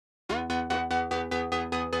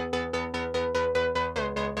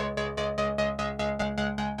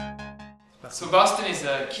So Boston is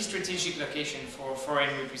a key strategic location for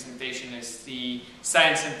foreign representation as the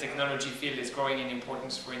science and technology field is growing in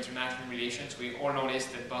importance for international relations. We all notice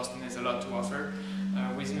that Boston has a lot to offer.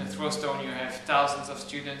 Within a throw stone you have thousands of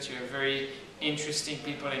students, you have very interesting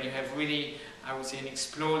people, and you have really, I would say, an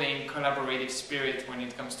exploding collaborative spirit when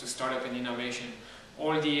it comes to startup and innovation.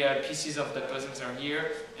 All the pieces of the puzzles are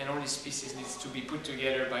here, and all these pieces need to be put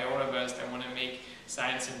together by all of us that want to make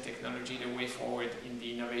science and technology the way forward in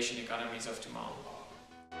the innovation economies of tomorrow.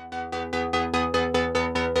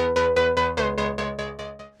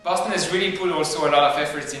 Boston has really put also a lot of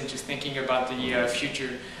efforts into thinking about the future.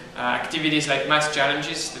 Activities like Mass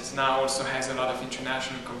Challenges that now also has a lot of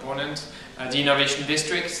international components. The Innovation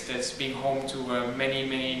District that's being home to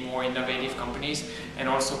many more innovative companies, and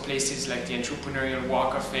also places like the Entrepreneurial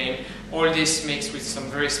Walk of Fame. All this mixed with some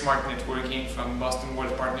very smart networking from Boston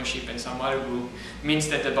World Partnership and some other group means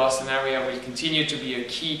that the Boston area will continue to be a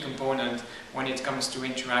key component when it comes to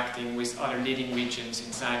interacting with other leading regions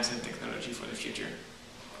in science and technology for the future.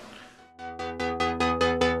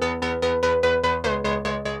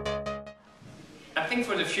 I think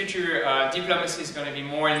for the future, diplomacy is going to be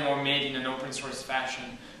more and more made in an open source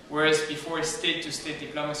fashion. Whereas before state-to-state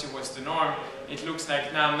diplomacy was the norm, it looks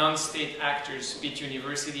like now non-state actors, be it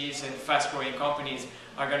universities and fast-growing companies,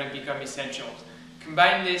 are going to become essential.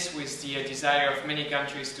 Combine this with the desire of many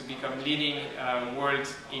countries to become leading world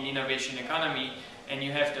in innovation economy, and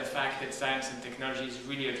you have the fact that science and technology is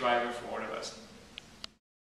really a driver for all of us.